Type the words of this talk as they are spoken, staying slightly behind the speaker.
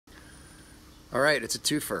All right, it's a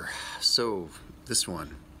twofer. So this one,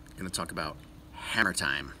 I'm going to talk about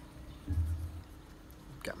HammerTime.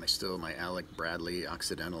 Got my Alec Bradley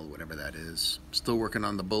Occidental, whatever that is. Still working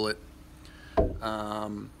on the bullet.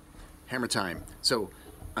 HammerTime. So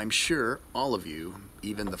I'm sure all of you,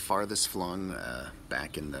 even the farthest flung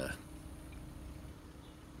back in the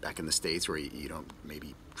States where you don't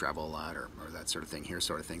maybe travel a lot or that sort of thing, here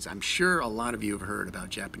sort of things, I'm sure a lot of you have heard about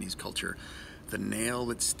Japanese culture. The nail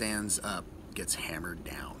that stands up gets hammered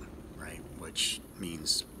down, right? Which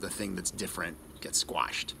means the thing that's different gets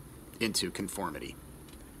squashed into conformity.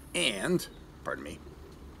 And, pardon me,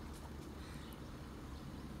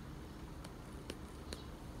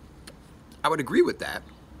 I would agree with that.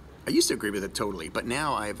 I used to agree with it totally, but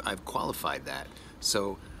now I've qualified that.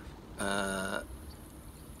 So the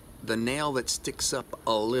nail that sticks up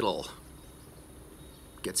a little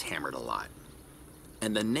gets hammered a lot.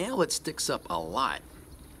 And the nail that sticks up a lot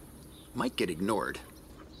might get ignored.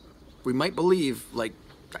 We might believe, like,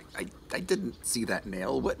 I didn't see that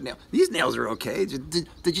nail. What nail? These nails are okay. Did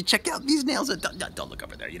you check out these nails? Don't look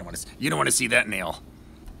over there. You don't want to see that nail.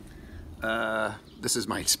 This is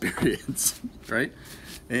my experience, right?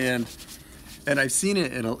 And I've seen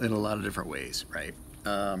it in a lot of different ways, right?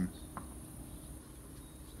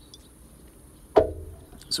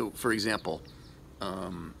 So, for example, I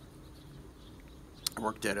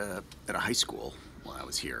worked at a high school while I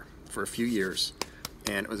was here for a few years,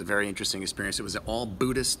 and it was a very interesting experience. It was an all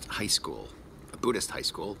Buddhist high school,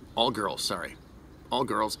 all girls, sorry, all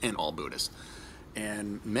girls and all Buddhist.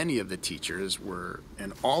 And many of the teachers were,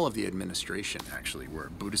 and all of the administration actually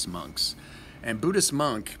were Buddhist monks. And Buddhist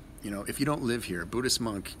monk, you know, if you don't live here, Buddhist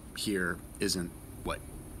monk here isn't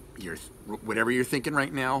whatever you're thinking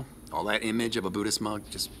right now. All that image of a Buddhist monk,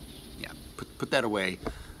 just, yeah, put that away.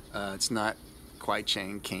 It's not Kwai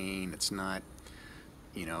Chang Caine. It's not,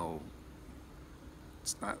 you know,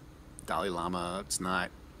 it's not Dalai Lama. It's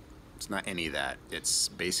not any of that. It's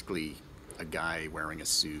basically a guy wearing a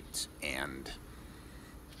suit and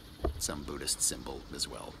some Buddhist symbol as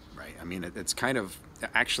well, right? I mean, it's kind of,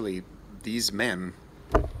 actually, these men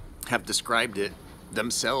have described it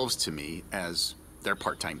themselves to me as their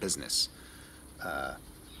part-time business.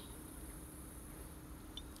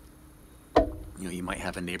 You know, you might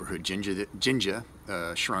have a neighborhood jinja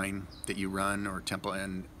shrine that you run, or temple,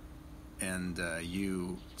 and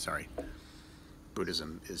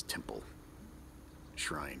Buddhism is temple.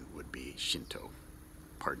 Shrine would be Shinto,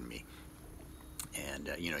 pardon me. And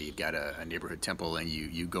you know, you've got a neighborhood temple, and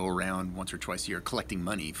you go around once or twice a year collecting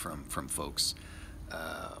money from folks,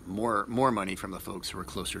 more money from the folks who are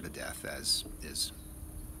closer to death, as is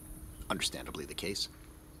understandably the case.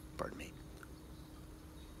 Pardon me.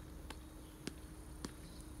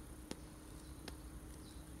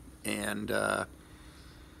 And so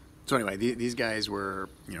anyway, these guys were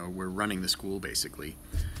running the school basically,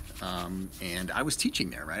 and I was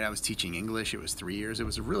teaching there, right? I was teaching English. It was 3 years. It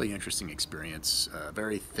was a really interesting experience, a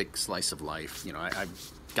very thick slice of life. You know, I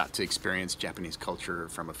got to experience Japanese culture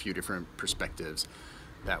from a few different perspectives.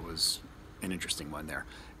 That was an interesting one there.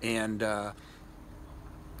 And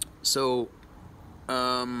so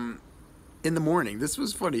in the morning, this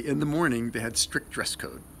was funny. In the morning, they had strict dress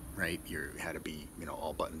code. Right, you had to be, you know,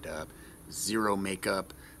 all buttoned up, zero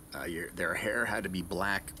makeup. Their hair had to be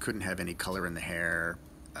black, couldn't have any color in the hair.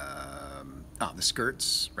 The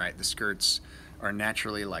skirts, right? The skirts are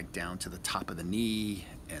naturally like down to the top of the knee,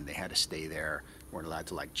 and they had to stay there. Weren't allowed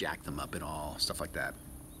to like jack them up at all, stuff like that,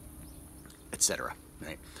 etc.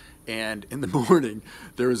 Right? And in the morning,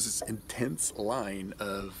 there was this intense line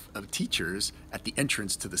of teachers at the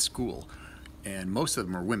entrance to the school, and most of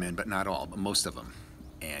them are women, but not all, but most of them.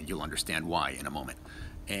 And you'll understand why in a moment.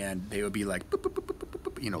 And they would be like, boop, boop, boop, boop, boop,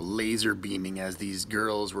 boop, you know, laser beaming as these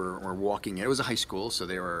girls were walking. It was a high school, so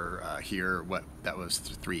they were here, that was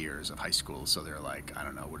 3 years of high school. So they're like, I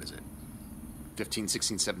don't know, what is it, 15,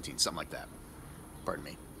 16, 17, something like that. Pardon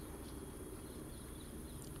me.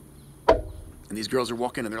 And these girls are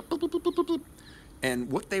walking, and they're like, boop, boop, boop, boop, boop, boop.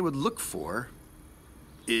 And what they would look for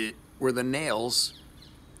were the nails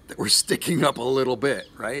that were sticking up a little bit,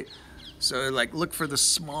 right? So like, look for the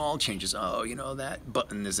small changes. Oh, you know, that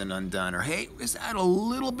button isn't undone. Or, hey, is that a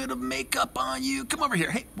little bit of makeup on you? Come over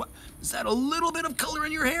here. Hey, what? Is that a little bit of color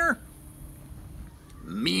in your hair?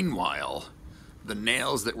 Meanwhile, the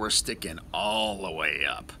nails that were sticking all the way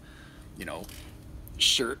up, you know,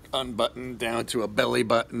 shirt unbuttoned down to a belly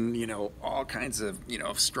button, you know, all kinds of, you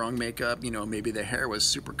know, strong makeup, you know, maybe the hair was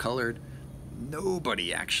super colored.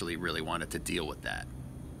 Nobody actually really wanted to deal with that.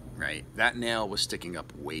 Right? That nail was sticking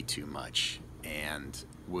up way too much and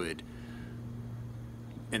would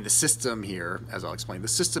And the system here, as I'll explain, the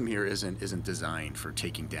system here isn't designed for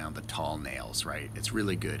taking down the tall nails, right? It's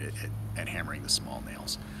really good at hammering the small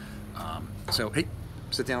nails. So, hey,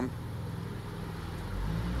 sit down.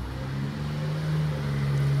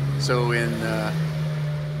 So in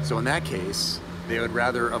that case, they would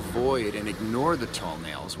rather avoid and ignore the tall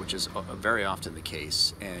nails, which is very often the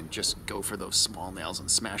case, and just go for those small nails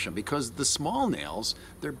and smash them. Because the small nails,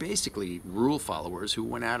 they're basically rule followers who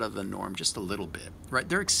went out of the norm just a little bit, right?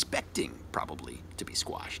 They're expecting probably to be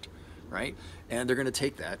squashed, right? And they're going to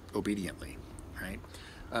take that obediently, right?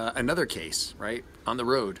 Another case, right, on the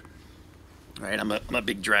road, right? I'm a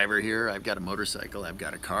big driver here. I've got a motorcycle. I've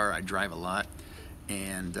got a car. I drive a lot.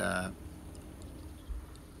 And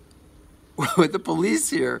with the police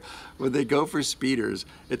here, when they go for speeders,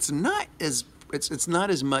 it's not as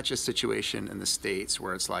much a situation in the States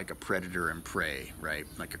where it's like a predator and prey, right?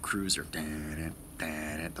 Like a cruiser, the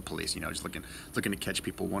police, just looking to catch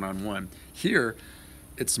people one-on-one. Here,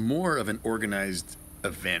 it's more of an organized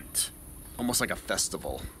event, almost like a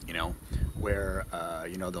festival, where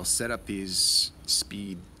they'll set up these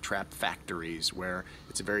speed trap factories where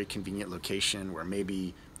it's a very convenient location where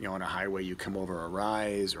maybe on a highway you come over a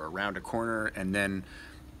rise or around a corner, and then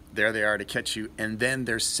there they are to catch you. And then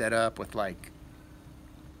they're set up with like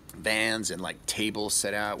vans and like tables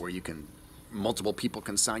set out where multiple people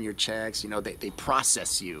can sign your checks. They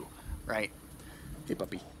process you, right? Hey,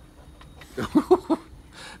 puppy.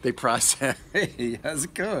 They process. Hey, how's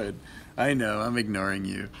it going? I know, I'm ignoring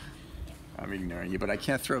you, but I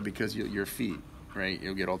can't throw because your feet, right?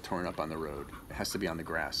 You'll get all torn up on the road. It has to be on the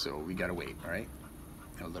grass, so we gotta wait, all right?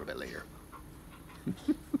 A little bit later.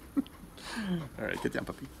 All right, get down,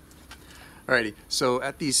 puppy. Alrighty, so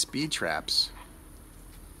at these speed traps,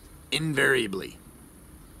 invariably,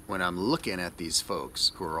 when I'm looking at these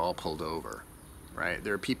folks who are all pulled over, right,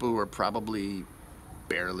 there are people who are probably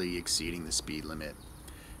barely exceeding the speed limit,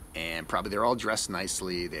 and probably they're all dressed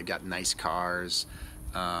nicely, they've got nice cars.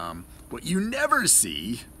 What you never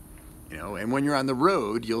see, and when you're on the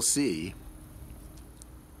road, you'll see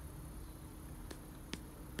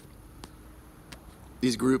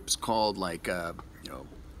these groups called like,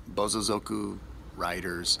 Bozozoku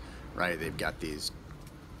riders, right? They've got these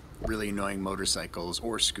really annoying motorcycles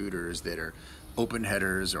or scooters that are open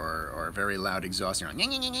headers or very loud exhaust, right?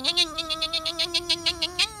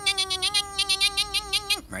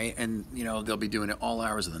 And, they'll be doing it all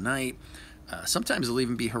hours of the night. Sometimes they'll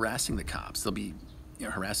even be harassing the cops. They'll be,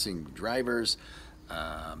 harassing drivers.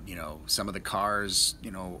 Some of the cars,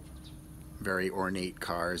 very ornate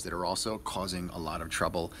cars that are also causing a lot of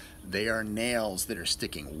trouble. They are nails that are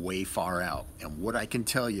sticking way far out. And what I can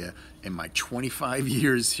tell you, in my 25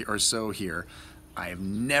 years or so here, I have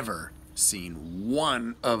never seen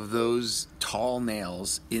one of those tall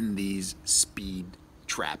nails in these speed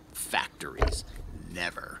trap factories.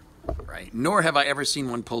 Never, right? Nor have I ever seen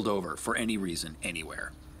one pulled over for any reason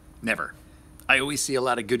anywhere. Never. I always see a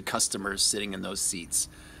lot of good customers sitting in those seats.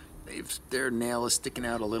 If their nail is sticking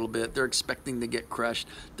out a little bit, they're expecting to get crushed.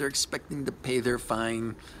 They're expecting to pay their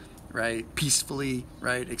fine, right? Peacefully,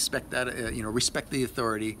 right? Expect that, respect the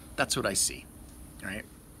authority. That's what I see, right?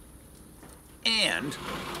 And,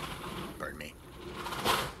 pardon me.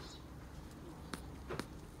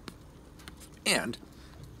 And,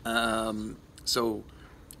 so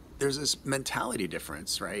there's this mentality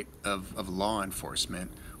difference, right, of law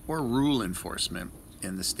enforcement or rule enforcement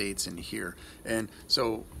in the States and here. And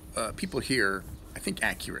so people here, I think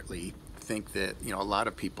accurately, think that, a lot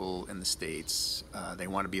of people in the States, they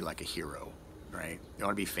want to be like a hero, right? They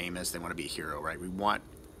want to be famous. They want to be a hero, right? We want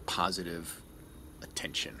positive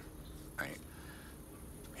attention, right?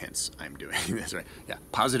 Hence, I'm doing this, right? Yeah,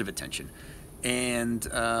 positive attention. And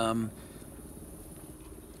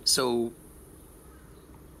so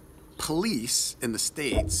police in the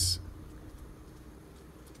States,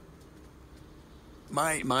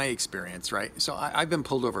 my experience, right? So I've been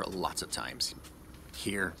pulled over lots of times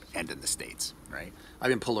here and in the States, right? I've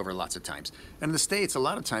been pulled over lots of times. And in the States, a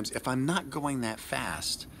lot of times, if I'm not going that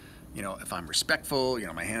fast, if I'm respectful,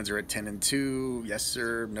 my hands are at 10 and 2, yes,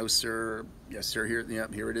 sir, no, sir, yes, sir,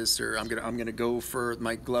 here it is, sir. I'm gonna go for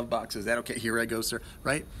my glove box. Is that okay? Here I go, sir,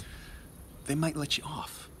 right? They might let you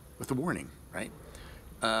off with a warning, right?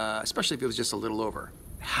 Especially if it was just a little over.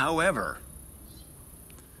 However,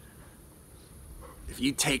 if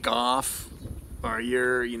you take off, or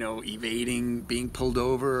you're, evading being pulled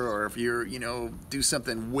over, or if you're, do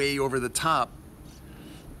something way over the top,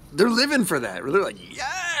 they're living for that. They're like,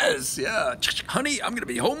 yes, yeah, honey, I'm gonna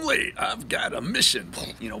be home late. I've got a mission,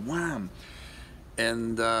 wham.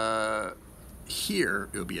 And here,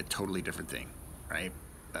 it would be a totally different thing, right?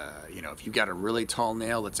 You know, if you got a really tall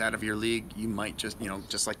nail that's out of your league, you might just, you know,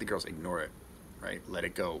 just like the girls, ignore it, right? Let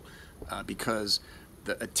it go. Because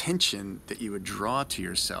the attention that you would draw to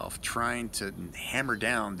yourself trying to hammer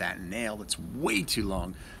down that nail that's way too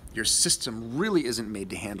long, your system really isn't made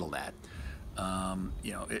to handle that.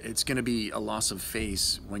 You know, it's going to be a loss of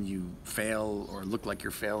face when you fail or look like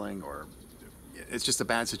you're failing, or it's just a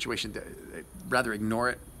bad situation. Rather ignore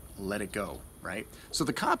it, let it go, right? So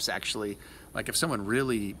the cops actually, like if someone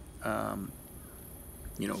really,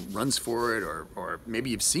 you know, runs for it, or maybe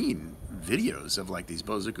you've seen videos of like these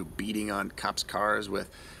bozoku beating on cops' cars with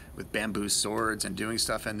bamboo swords and doing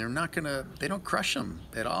stuff, and they don't crush them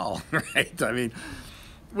at all, right? I mean,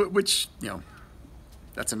 which, you know,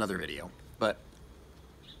 that's another video. But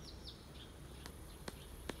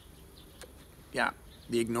yeah,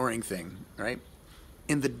 the ignoring thing, right?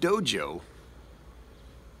 In the dojo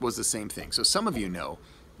was the same thing. So some of you know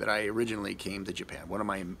that I originally came to Japan. One of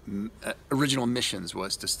my original missions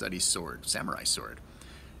was to study sword, samurai sword.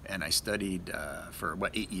 And I studied for,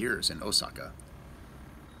 8 years in Osaka.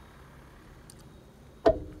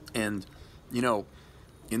 And, you know,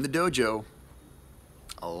 in the dojo,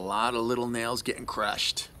 a lot of little nails getting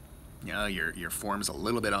crushed. You know, your form's a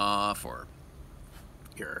little bit off, or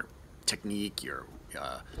your technique, your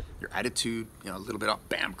attitude, you know, a little bit off,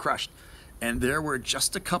 bam, crushed. And there were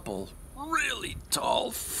just a couple really tall,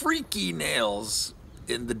 freaky nails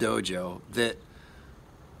in the dojo that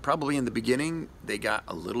probably in the beginning they got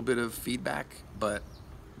a little bit of feedback, but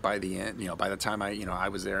by the end, you know, by the time I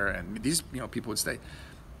was there, and these, you know, people would stay,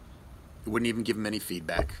 wouldn't even give them any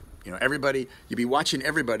feedback. You know, everybody, you'd be watching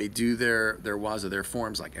everybody do their waza, their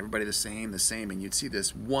forms, like everybody the same, and you'd see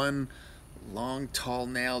this one long, tall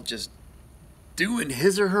nail just doing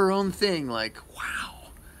his or her own thing, like, wow,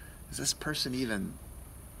 is this person even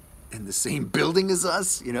in the same building as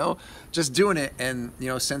us? You know, just doing it, and, you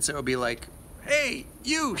know, sensei would be like, hey,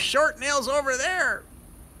 you, short nails over there,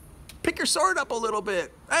 pick your sword up a little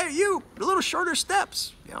bit. Hey, you, a little shorter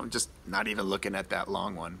steps. You know, just not even looking at that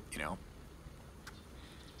long one, you know.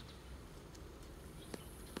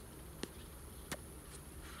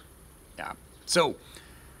 Yeah. So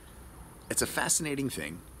it's a fascinating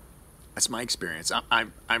thing. That's my experience.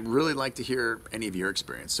 I really like to hear any of your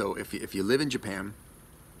experience. So if you live in Japan,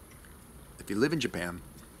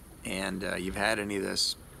 and you've had any of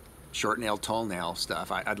this short nail, tall nail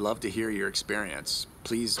stuff, I'd love to hear your experience.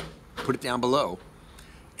 Please put it down below.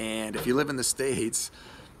 And if you live in the States,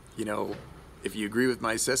 you know, if you agree with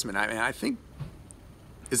my assessment, I mean, I think,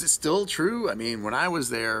 is it still true? I mean, when I was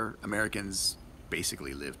there, Americans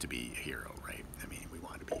basically lived to be a hero, right? I mean, we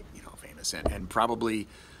wanted to be, you know, famous, and probably,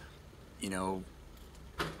 you know,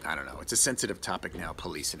 I don't know, it's a sensitive topic now,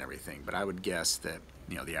 police and everything, but I would guess that,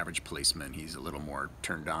 you know, the average policeman, he's a little more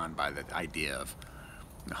turned on by the idea of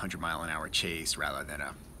a 100-mile-an-hour chase rather than I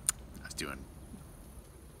was doing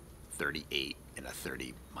 38 in a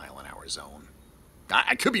 30-mile-an-hour zone.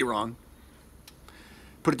 I could be wrong.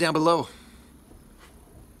 Put it down below.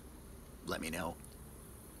 Let me know.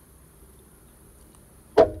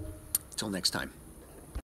 Till next time.